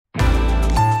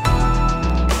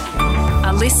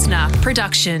listener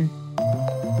production.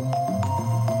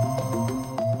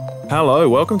 Hello,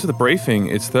 welcome to The Briefing.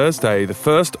 It's Thursday, the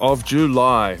 1st of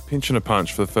July. Pinch and a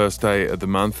punch for the first day of the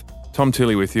month. Tom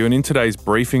Tilley with you, and in today's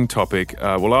briefing topic,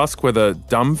 we'll ask whether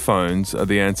dumb phones are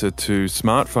the answer to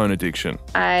smartphone addiction.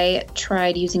 I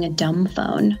tried using a dumb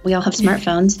phone. We all have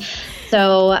smartphones.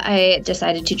 So I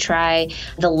decided to try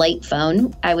the light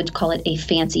phone. I would call it a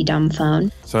fancy dumb phone.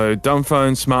 So dumb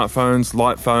phones, smartphones,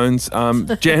 light phones.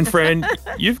 Jan, friend,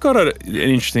 you've got an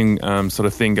interesting sort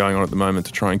of thing going on at the moment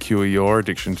to try and cure your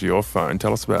addiction to your phone.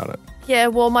 Tell us about it. Yeah,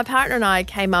 well, my partner and I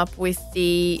came up with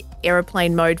the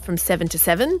aeroplane mode from 7 to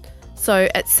 7. So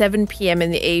at 7 p.m.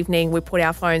 in the evening, we put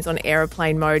our phones on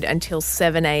aeroplane mode until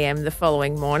 7 a.m. the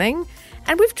following morning.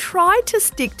 And we've tried to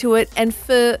stick to it, and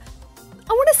for, I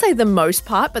want to say the most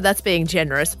part, but that's being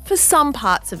generous, for some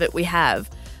parts of it we have.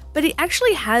 But it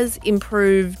actually has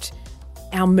improved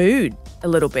our mood a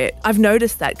little bit. I've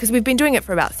noticed that because we've been doing it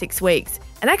for about 6 weeks.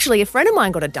 And actually, a friend of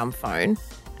mine got a dumb phone,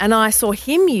 and I saw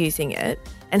him using it.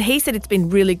 And he said it's been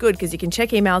really good because he can check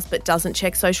emails but doesn't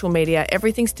check social media.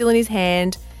 Everything's still in his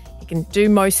hand. He can do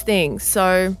most things.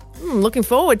 So looking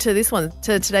forward to this one,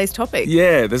 to today's topic.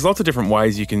 Yeah, there's lots of different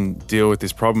ways you can deal with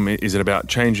this problem. Is it about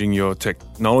changing your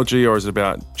technology, or is it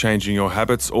about changing your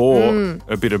habits, or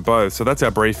a bit of both? So that's our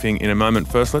briefing in a moment.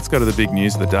 First, let's go to the big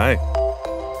news of the day.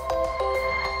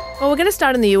 Well, we're going to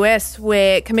start in the US,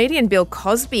 where comedian Bill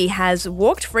Cosby has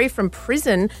walked free from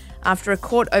prison after a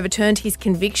court overturned his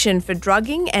conviction for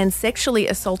drugging and sexually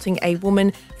assaulting a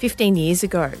woman 15 years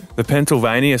ago. The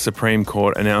Pennsylvania Supreme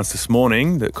Court announced this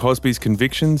morning that Cosby's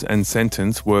convictions and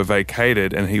sentence were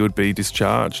vacated and he would be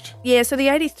discharged. Yeah, so the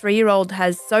 83-year-old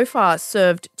has so far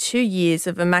served 2 years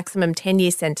of a maximum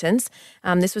 10-year sentence.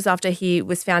 This was after he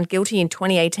was found guilty in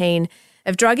 2018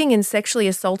 of drugging and sexually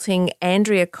assaulting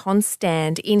Andrea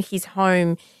Constand in his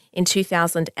home in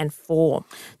 2004.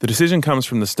 The decision comes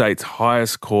from the state's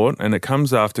highest court, and it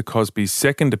comes after Cosby's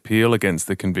second appeal against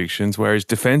the convictions, where his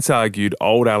defence argued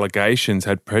old allegations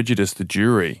had prejudiced the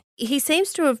jury. He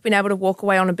seems to have been able to walk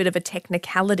away on a bit of a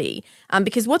technicality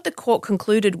because what the court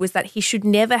concluded was that he should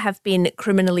never have been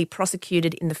criminally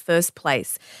prosecuted in the first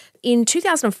place. In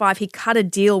 2005, he cut a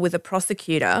deal with a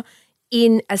prosecutor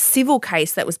in a civil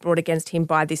case that was brought against him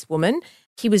by this woman.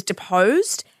 He was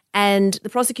deposed, and the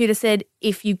prosecutor said,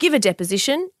 if you give a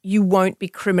deposition, you won't be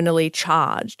criminally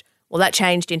charged. Well, that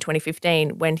changed in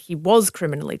 2015 when he was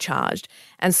criminally charged.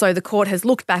 And so the court has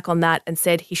looked back on that and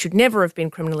said he should never have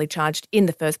been criminally charged in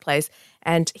the first place,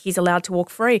 and he's allowed to walk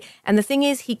free. And the thing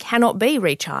is, he cannot be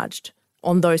recharged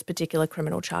on those particular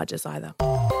criminal charges either.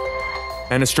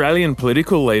 And Australian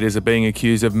political leaders are being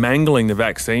accused of mangling the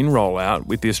vaccine rollout,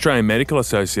 with the Australian Medical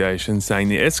Association saying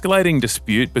the escalating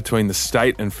dispute between the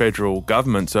state and federal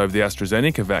governments over the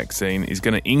AstraZeneca vaccine is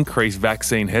going to increase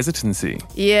vaccine hesitancy.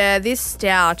 Yeah, this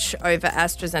stoush over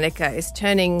AstraZeneca is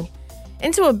turning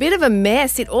into a bit of a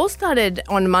mess. It all started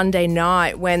on Monday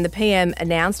night when the PM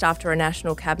announced after a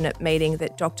National Cabinet meeting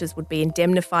that doctors would be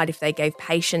indemnified if they gave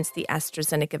patients the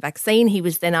AstraZeneca vaccine. He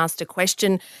was then asked a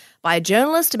question by a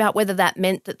journalist about whether that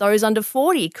meant that those under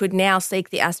 40 could now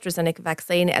seek the AstraZeneca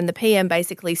vaccine, and the PM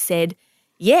basically said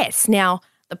yes. Now,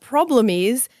 the problem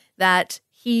is that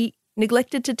he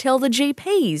neglected to tell the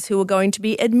GPs who are going to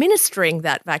be administering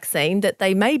that vaccine that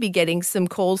they may be getting some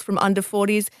calls from under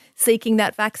 40s seeking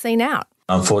that vaccine out.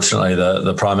 Unfortunately,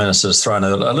 the Prime Minister's thrown a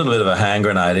little bit of a hand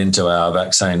grenade into our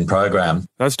vaccine program.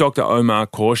 That's Dr. Omar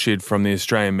Khorshid from the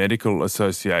Australian Medical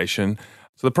Association.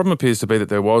 So the problem appears to be that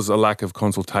there was a lack of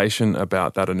consultation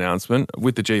about that announcement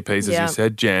with the GPs, as you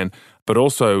said, Jan, but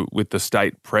also with the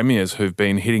state premiers who've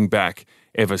been hitting back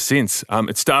ever since.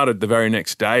 It started the very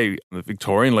next day. The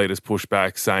Victorian leaders pushed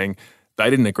back, saying they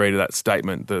didn't agree to that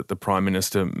statement that the Prime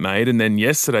Minister made. And then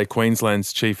yesterday,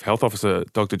 Queensland's Chief Health Officer,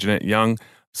 Dr. Jeanette Young,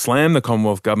 slammed the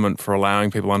Commonwealth Government for allowing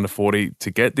people under 40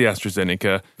 to get the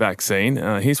AstraZeneca vaccine.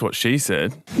 Here's what she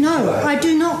said. No, I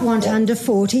do not want under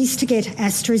 40s to get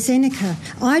AstraZeneca.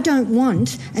 I don't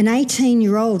want an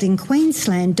 18-year-old in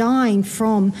Queensland dying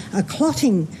from a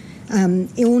clotting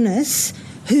illness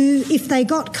who, if they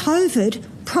got COVID,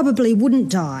 probably wouldn't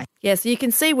die. Yeah, so you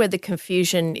can see where the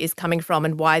confusion is coming from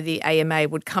and why the AMA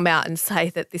would come out and say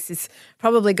that this is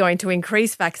probably going to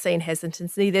increase vaccine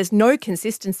hesitancy. There's no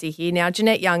consistency here. Now,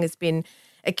 Jeanette Young has been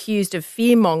accused of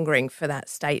fear-mongering for that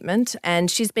statement,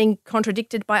 and she's been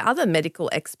contradicted by other medical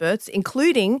experts,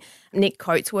 including Nick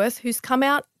Coatsworth, who's come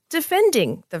out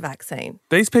defending the vaccine.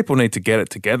 These people need to get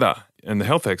it together, and the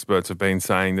health experts have been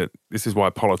saying that this is why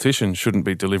politicians shouldn't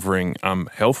be delivering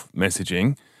health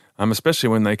messaging, especially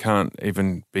when they can't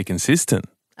even be consistent.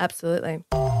 Absolutely.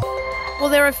 Well,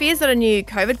 there are fears that a new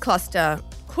COVID cluster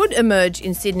could emerge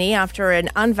in Sydney after an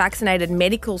unvaccinated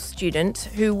medical student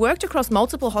who worked across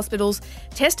multiple hospitals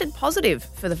tested positive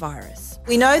for the virus.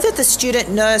 We know that the student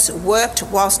nurse worked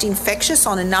whilst infectious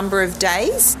on a number of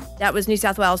days. That was New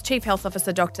South Wales Chief Health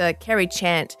Officer Dr. Kerry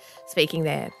Chant speaking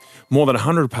there. More than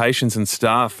 100 patients and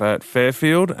staff at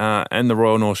Fairfield and the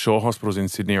Royal North Shore hospitals in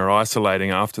Sydney are isolating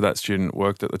after that student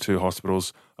worked at the two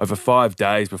hospitals over 5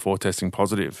 days before testing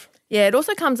positive. Yeah, it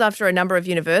also comes after a number of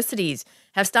universities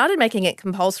have started making it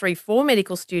compulsory for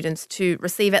medical students to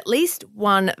receive at least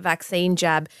one vaccine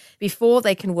jab before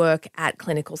they can work at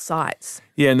clinical sites.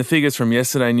 Yeah, and the figures from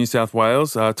yesterday in New South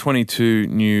Wales are 22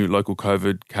 new local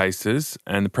COVID cases,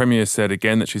 and the Premier said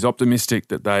again that she's optimistic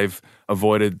that they've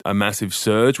avoided a massive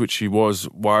surge, which she was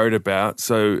worried about.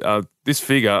 So this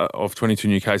figure of 22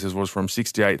 new cases was from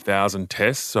 68,000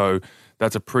 tests, so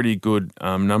that's a pretty good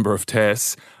number of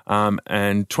tests,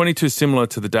 and 22 similar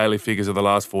to the daily figures of the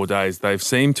last 4 days. They've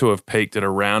seemed to have peaked at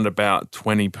around about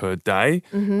 20 per day,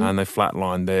 and they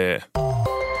flatlined there.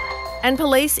 And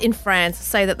police in France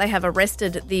say that they have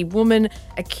arrested the woman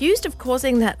accused of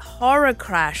causing that horror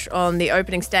crash on the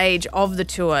opening stage of the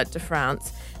Tour de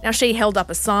France. Now, she held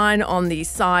up a sign on the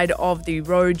side of the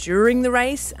road during the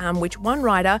race, which one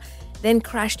rider then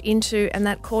crashed into, and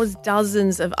that caused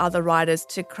dozens of other riders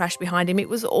to crash behind him. It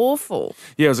was awful.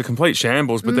 Yeah, it was a complete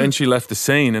shambles, but then she left the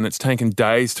scene and it's taken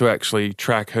days to actually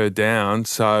track her down.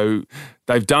 So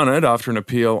they've done it after an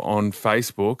appeal on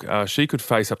Facebook. She could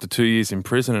face up to 2 years in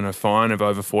prison and a fine of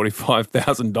over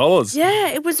 $45,000. Yeah,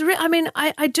 it was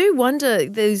I do wonder,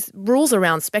 there's rules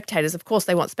around spectators. Of course,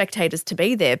 they want spectators to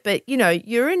be there, but, you know,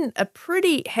 you're in a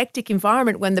pretty hectic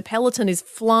environment when the peloton is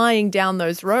flying down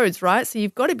those roads, right? So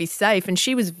you've got to be safe. And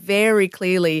she was very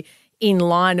clearly in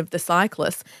line of the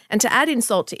cyclists. And to add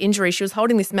insult to injury, she was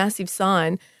holding this massive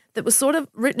sign that was sort of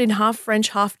written in half French,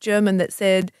 half German that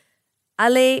said,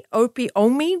 Allez, Opie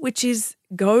Omi, which is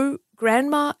go,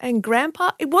 grandma and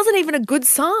grandpa. It wasn't even a good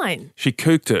sign. She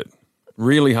cooked it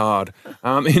really hard.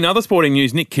 In other sporting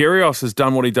news, Nick Kyrgios has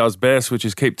done what he does best, which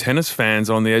is keep tennis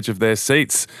fans on the edge of their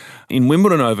seats. In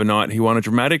Wimbledon overnight, he won a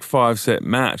dramatic 5-set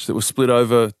match that was split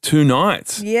over 2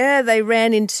 nights. Yeah, they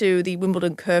ran into the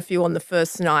Wimbledon curfew on the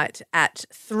first night at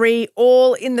 3,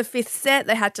 all in the 5th set.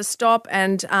 They had to stop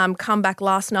and come back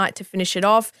last night to finish it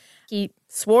off. He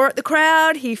swore at the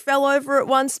crowd. He fell over at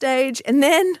one stage and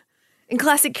then, in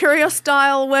classic Kyrgios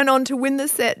style, went on to win the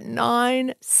set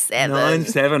 9-7.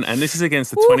 9-7, and this is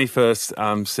against the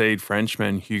 21st seed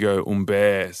Frenchman, Hugo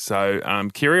Humbert. So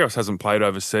Kyrgios hasn't played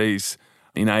overseas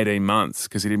in 18 months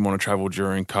because he didn't want to travel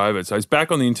during COVID. So he's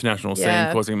back on the international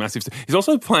scene, causing a massive... He's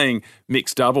also playing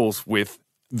mixed doubles with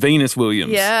Venus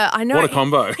Williams. Yeah, I know. What a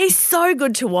combo. He's so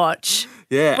good to watch.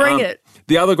 Yeah. Bring it.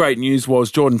 The other great news was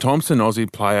Jordan Thompson,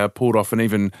 Aussie player, pulled off an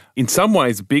even, in some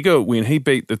ways, bigger win. He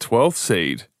beat the 12th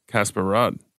seed, Casper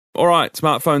Ruud. All right,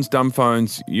 smartphones, dumb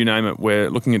phones, you name it. We're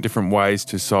looking at different ways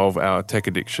to solve our tech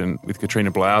addiction with Katrina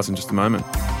Blowers in just a moment.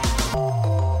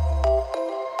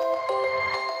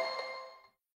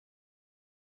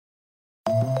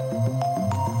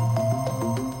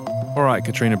 All right,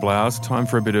 Katrina Blowers, time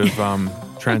for a bit of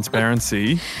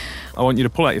transparency. I want you to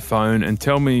pull out your phone and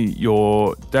tell me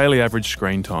your daily average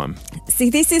screen time. See,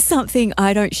 this is something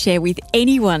I don't share with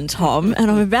anyone, Tom, and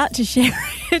I'm about to share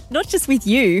it not just with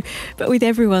you, but with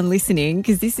everyone listening,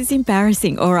 because this is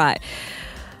embarrassing. All right.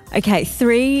 Okay,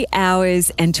 3 hours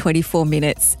and 24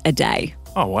 minutes a day.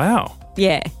 Oh, wow.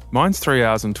 Yeah. Mine's 3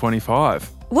 hours and 25.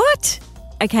 What?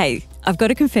 Okay, I've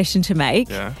got a confession to make.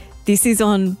 Yeah. This is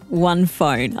on one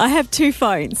phone. I have 2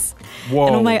 phones. Whoa.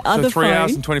 And on my other so 3 phone,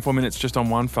 hours and 24 minutes just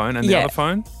on one phone, and the other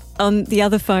phone? On the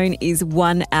other phone is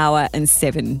 1 hour and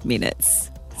 7 minutes.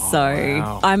 So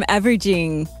wow. I'm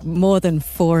averaging more than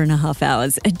 4.5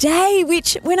 hours a day,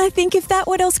 which when I think of that,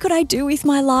 what else could I do with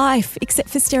my life except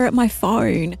for stare at my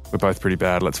phone? We're both pretty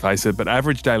bad, let's face it. But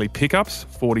average daily pickups,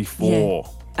 44.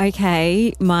 Yeah.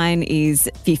 Okay, mine is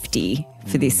 50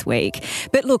 for this week.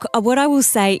 But look, what I will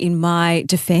say in my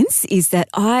defence is that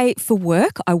for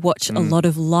work, I watch a lot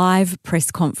of live press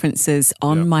conferences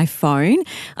on my phone.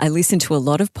 I listen to a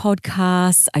lot of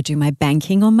podcasts. I do my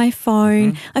banking on my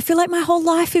phone. I feel like my whole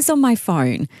life is on my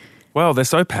phone. Well, they're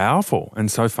so powerful and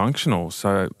so functional,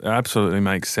 so it absolutely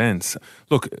makes sense.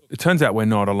 Look, it turns out we're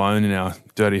not alone in our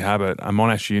dirty habit. A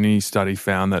Monash Uni study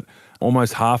found that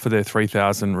almost half of their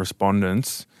 3,000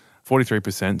 respondents,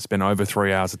 43%, spend over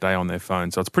 3 hours a day on their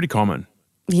phone. So it's pretty common.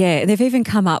 Yeah, they've even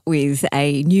come up with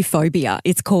a new phobia.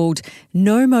 It's called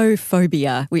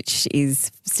nomophobia, which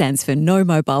stands for no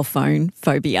mobile phone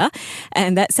phobia.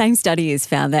 And that same study has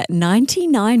found that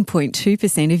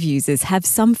 99.2% of users have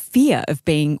some fear of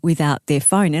being without their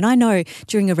phone. And I know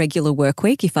during a regular work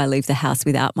week, if I leave the house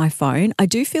without my phone, I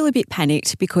do feel a bit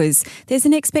panicked because there's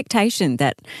an expectation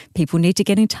that people need to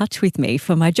get in touch with me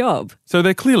for my job. So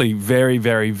they're clearly very,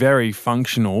 very, very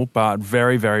functional, but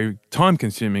very, very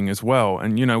time-consuming as well.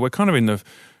 And, you know, we're kind of in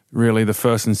the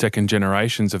first and second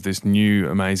generations of this new,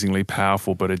 amazingly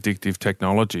powerful but addictive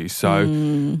technology. So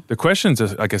the questions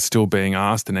are, I guess, still being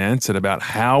asked and answered about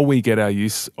how we get our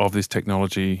use of this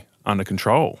technology under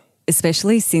control.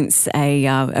 Especially since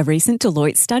a recent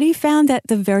Deloitte study found that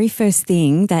the very first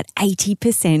thing that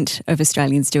 80% of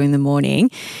Australians do in the morning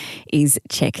is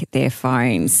check their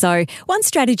phones. So one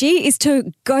strategy is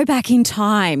to go back in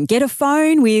time, get a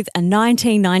phone with a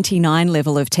 1999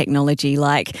 level of technology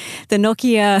like the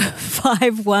Nokia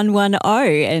 5110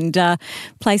 and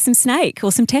play some Snake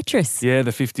or some Tetris. Yeah,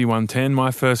 the 5110.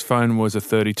 My first phone was a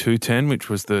 3210, which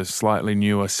was the slightly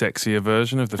newer, sexier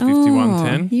version of the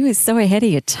 5110. You were so ahead of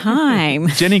your time.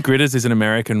 Jenny Gritters is an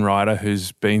American writer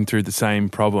who's been through the same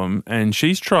problem, and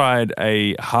she's tried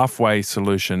a halfway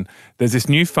solution. There's this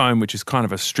new phone which is kind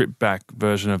of a stripped-back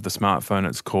version of the smartphone.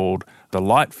 It's called the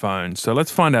Light Phone. So let's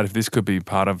find out if this could be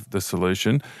part of the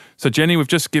solution. So Jenny, we've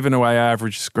just given away our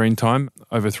average screen time,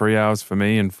 over 3 hours for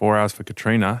me and 4 hours for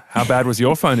Katrina. How bad was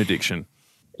your phone addiction?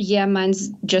 Yeah, mine's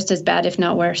just as bad, if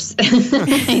not worse.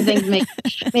 I think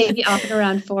maybe often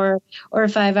around 4 or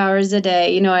 5 hours a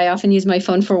day. You know, I often use my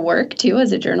phone for work too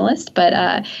as a journalist. But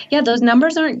yeah, those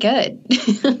numbers aren't good.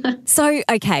 So,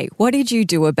 okay, what did you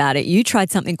do about it? You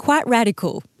tried something quite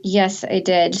radical. Yes, I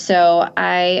did. So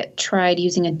I tried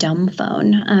using a dumb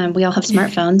phone. We all have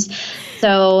smartphones.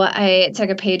 So I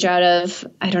took a page out of,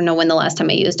 I don't know when the last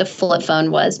time I used a flip phone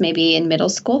was, maybe in middle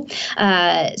school.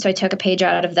 So I took a page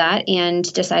out of that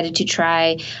and decided to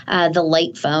try the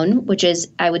Light Phone, which is,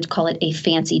 I would call it a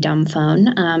fancy dumb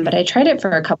phone. But I tried it for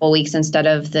a couple weeks instead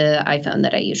of the iPhone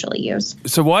that I usually use.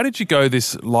 So why did you go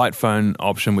this Light Phone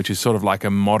option, which is sort of like a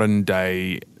modern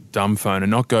day dumb phone, and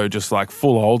not go just like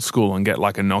full old school and get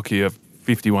like a Nokia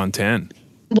 5110?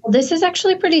 Well, this is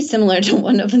actually pretty similar to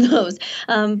one of those.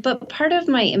 But part of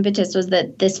my impetus was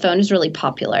that this phone is really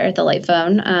popular, the Light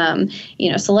Phone.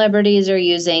 You know, celebrities are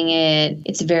using it.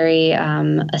 It's very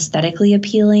aesthetically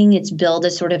appealing. It's billed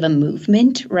as sort of a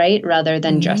movement, right, rather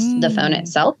than just the phone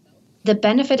itself. The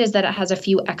benefit is that it has a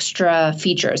few extra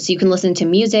features. So you can listen to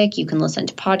music, you can listen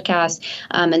to podcasts,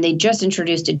 and they just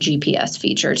introduced a GPS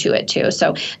feature to it too.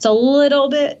 So it's a little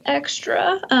bit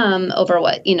extra over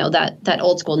what, you know, that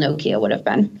old school Nokia would have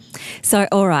been. So,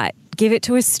 all right, give it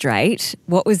to us straight.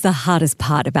 What was the hardest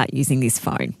part about using this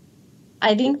phone?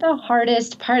 I think the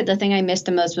hardest part, the thing I missed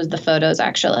the most was the photos,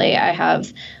 actually. I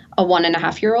have a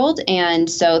 1.5-year-old. And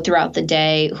so throughout the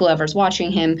day, whoever's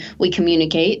watching him, we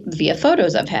communicate via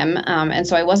photos of him. And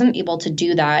so I wasn't able to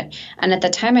do that. And at the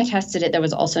time I tested it, there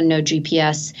was also no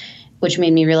GPS, which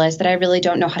made me realize that I really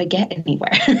don't know how to get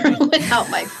anywhere without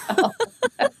my phone,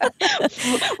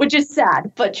 which is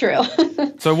sad, but true.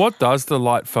 So what does the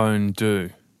Light Phone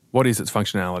do? What is its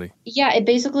functionality? Yeah, it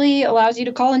basically allows you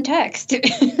to call and text.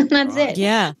 That's it.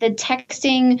 Yeah. The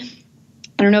texting,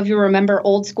 I don't know if you remember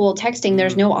old school texting,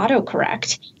 there's no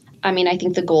autocorrect. I mean, I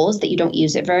think the goal is that you don't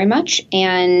use it very much,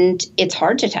 and it's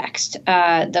hard to text.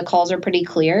 The calls are pretty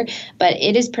clear, but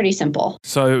it is pretty simple.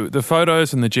 So the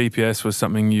photos and the GPS was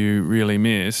something you really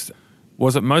missed.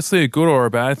 Was it mostly a good or a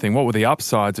bad thing? What were the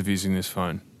upsides of using this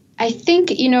phone? I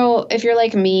think, you know, if you're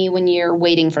like me, when you're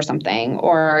waiting for something,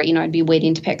 or, you know, I'd be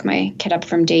waiting to pick my kid up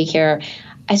from daycare,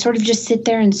 I sort of just sit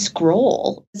there and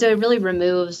scroll. So it really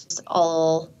removes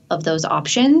all of those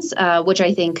options, which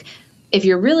I think, if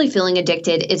you're really feeling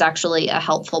addicted, is actually a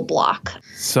helpful block.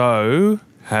 So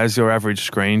has your average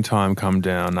screen time come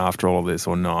down after all of this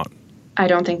or not? I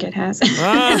don't think it has.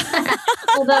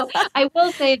 Although I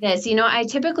will say this, you know, I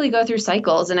typically go through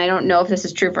cycles, and I don't know if this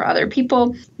is true for other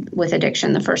people. With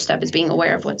addiction, the first step is being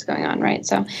aware of what's going on, right?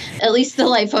 So at least the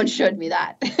Light Phone showed me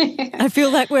that. I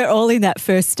feel like we're all in that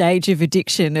first stage of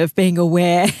addiction, of being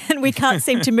aware, and we can't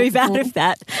seem to move out of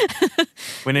that.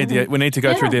 We need to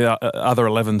go through the other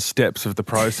 11 steps of the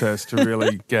process to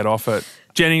really get off it.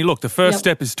 Jenny, look, the first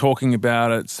step is talking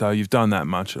about it, so you've done that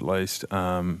much at least,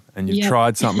 and you've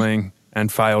tried something and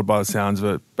failed by the sounds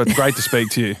of it, but great to speak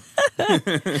to you.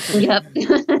 Yep.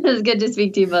 It was good to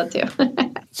speak to you both too.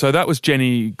 So that was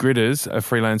Jenny Gritters, a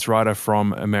freelance writer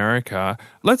from America.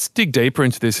 Let's dig deeper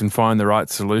into this and find the right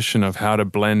solution of how to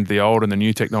blend the old and the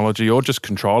new technology or just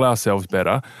control ourselves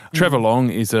better. Trevor Long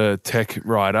is a tech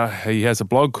writer. He has a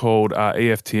blog called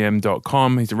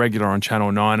EFTM.com. He's a regular on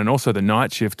Channel 9 and also The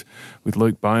Night Shift with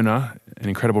Luke Boner, an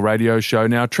incredible radio show.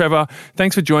 Now, Trevor,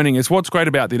 thanks for joining us. What's great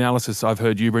about the analysis I've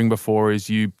heard you bring before is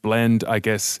you blend, I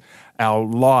guess, our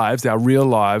lives, our real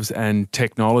lives, and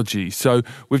technology. So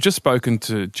we've just spoken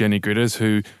to Jenny Gritters,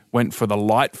 who went for the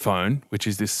light phone, which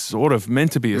is this sort of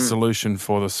meant to be a solution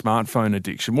for the smartphone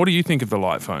addiction. What do you think of the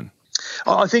light phone?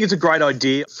 I think it's a great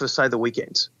idea for, say, the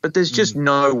weekends, but there's just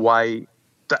no way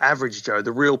the average Joe,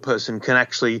 the real person, can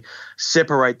actually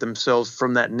separate themselves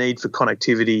from that need for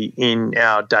connectivity in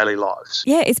our daily lives.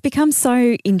 Yeah, it's become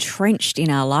so entrenched in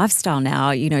our lifestyle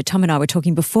now. You know, Tom and I were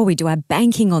talking before, we do our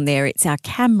banking on there. It's our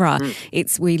camera.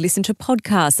 We listen to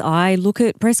podcasts. I look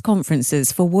at press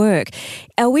conferences for work.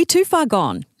 Are we too far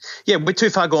gone? Yeah, we're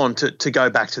too far gone to go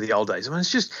back to the old days. I mean,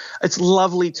 it's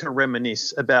lovely to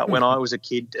reminisce about when I was a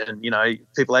kid and, you know,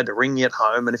 people had to ring you at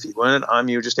home, and if you weren't at home,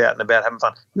 you were just out and about having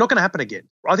fun. Not going to happen again.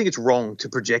 I think it's wrong to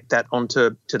project that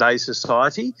onto today's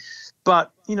society.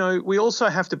 But, you know, we also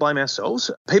have to blame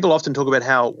ourselves. People often talk about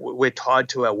how we're tied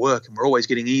to our work and we're always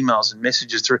getting emails and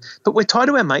messages through, but we're tied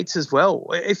to our mates as well.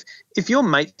 If your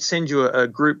mate sends you a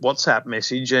group WhatsApp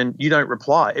message and you don't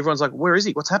reply, everyone's like, where is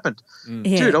he? What's happened?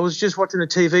 Yeah. Dude, I was just watching a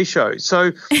TV show.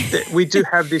 So we do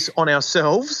have this on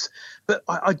ourselves. But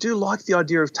I do like the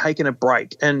idea of taking a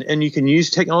break, and you can use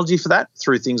technology for that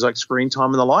through things like screen time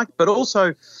and the like, but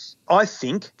also I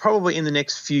think probably in the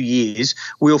next few years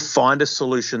we'll find a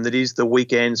solution that is the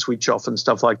weekend switch off and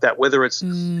stuff like that, whether it's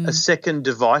a second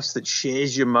device that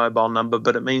shares your mobile number,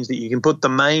 but it means that you can put the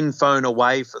main phone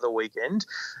away for the weekend,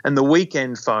 and the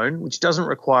weekend phone, which doesn't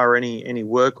require any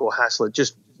work or hassle, it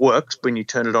just works when you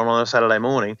turn it on a Saturday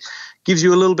morning, gives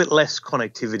you a little bit less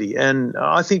connectivity. And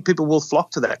I think people will flock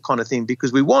to that kind of thing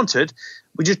because we want it,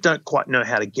 we just don't quite know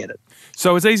how to get it.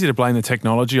 So it's easy to blame the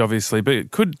technology, obviously, but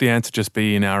could the answer just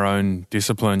be in our own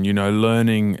discipline, you know,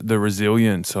 learning the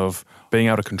resilience of being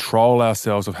able to control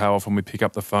ourselves of how often we pick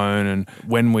up the phone and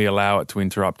when we allow it to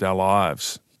interrupt our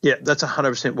lives? Yeah, that's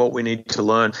 100% what we need to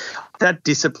learn. That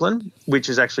discipline, which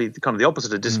is actually kind of the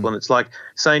opposite of discipline, it's like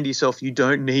saying to yourself, you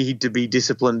don't need to be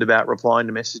disciplined about replying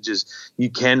to messages. You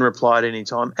can reply at any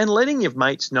time, and letting your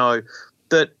mates know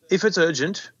that if it's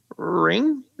urgent,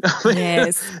 ring.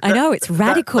 Yes, I know, it's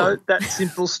radical. That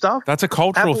simple stuff. That's a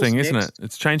cultural thing, isn't next. it?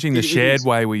 It's changing the shared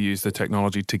way we use the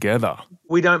technology together.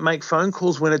 We don't make phone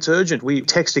calls when it's urgent. We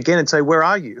text again and say, where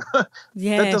are you?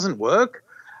 Yeah. That doesn't work.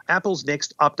 Apple's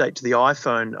next update to the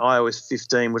iPhone, iOS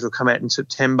 15, which will come out in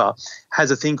September, has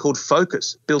a thing called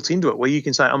Focus built into it, where you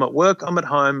can say, I'm at work, I'm at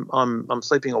home, I'm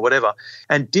sleeping or whatever,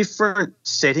 and different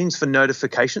settings for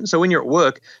notifications. So when you're at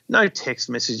work, no text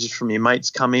messages from your mates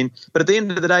come in, but at the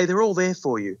end of the day, they're all there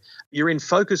for you. You're in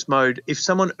focus mode. If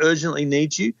someone urgently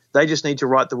needs you, they just need to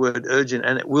write the word urgent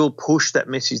and it will push that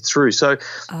message through. So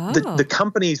the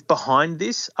companies behind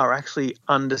this are actually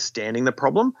understanding the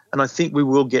problem, and I think we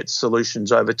will get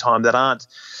solutions over time that aren't,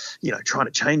 you know, trying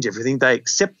to change everything. They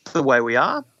accept the way we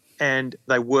are and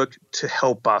they work to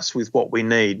help us with what we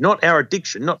need. Not our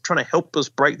addiction, not trying to help us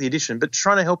break the addiction, but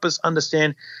trying to help us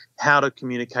understand how to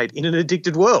communicate in an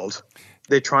addicted world.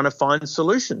 They're trying to find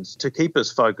solutions to keep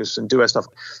us focused and do our stuff.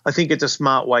 I think it's a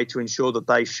smart way to ensure that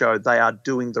they show they are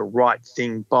doing the right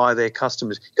thing by their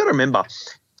customers. You've got to remember,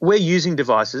 we're using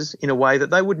devices in a way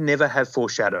that they would never have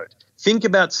foreshadowed. Think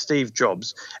about Steve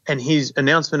Jobs and his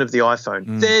announcement of the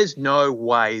iPhone. There's no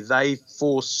way they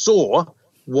foresaw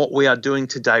what we are doing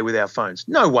today with our phones.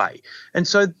 No way. And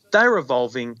so they're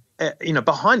evolving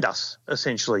behind us,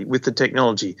 essentially, with the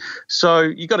technology. So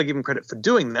you've got to give them credit for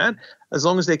doing that, as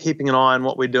long as they're keeping an eye on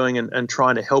what we're doing and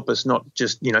trying to help us, not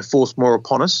just, force more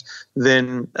upon us,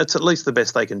 then that's at least the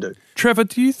best they can do. Trevor,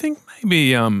 do you think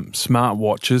maybe smart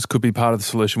watches could be part of the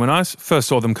solution? When I first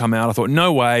saw them come out, I thought,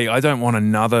 no way, I don't want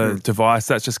another device.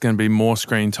 That's just going to be more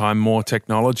screen time, more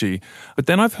technology. But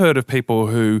then I've heard of people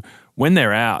who, when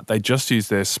they're out, they just use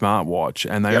their smartwatch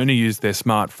and they only use their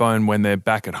smartphone when they're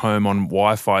back at home on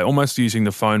Wi-Fi, almost using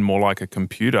the phone more like a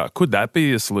computer. Could that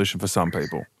be a solution for some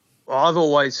people? I've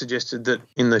always suggested that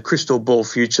in the crystal ball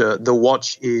future, the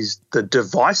watch is the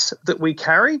device that we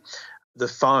carry. The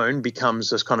phone becomes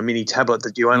this kind of mini tablet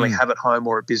that you only have at home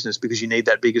or at business because you need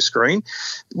that bigger screen.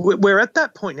 We're at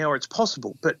that point now where it's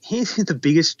possible, but here's the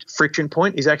biggest friction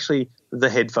point is actually the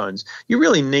headphones. You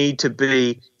really need to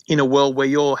be in a world where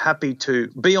you're happy to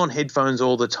be on headphones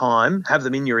all the time, have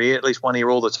them in your ear, at least one ear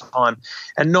all the time,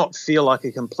 and not feel like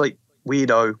a complete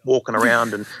weirdo walking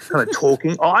around and kind of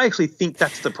talking. I actually think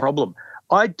that's the problem.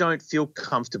 I don't feel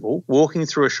comfortable walking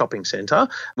through a shopping centre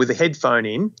with a headphone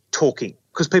in talking,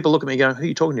 because people look at me going, who are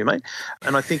you talking to, mate?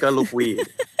 And I think I look weird.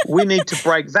 We need to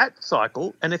break that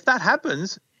cycle. And if that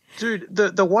happens, dude,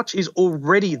 the watch is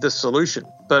already the solution.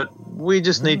 But we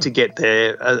just need to get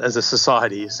there as a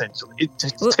society, essentially.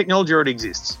 Technology already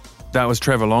exists. That was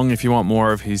Trevor Long. If you want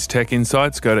more of his tech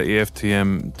insights, go to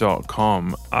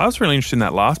EFTM.com. I was really interested in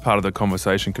that last part of the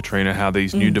conversation, Katrina, how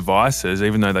these new devices,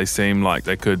 even though they seem like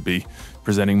they could be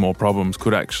presenting more problems,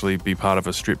 could actually be part of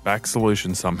a stripped-back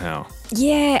solution somehow.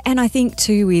 Yeah, and I think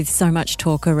too, with so much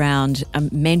talk around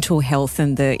mental health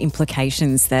and the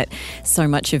implications that so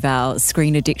much of our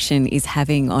screen addiction is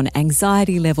having on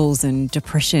anxiety levels and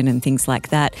depression and things like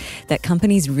that, that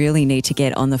companies really need to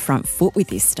get on the front foot with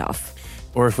this stuff.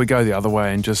 Or if we go the other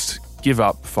way and just give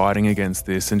up fighting against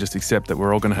this and just accept that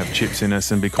we're all going to have chips in us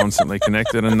and be constantly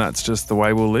connected, and that's just the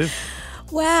way we'll live.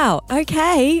 Wow,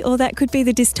 okay. Or that could be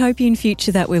the dystopian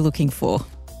future that we're looking for.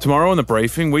 Tomorrow on The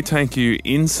Briefing, we take you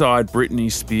inside Britney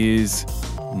Spears'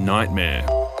 nightmare.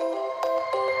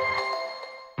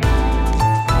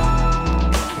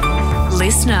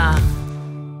 Listener.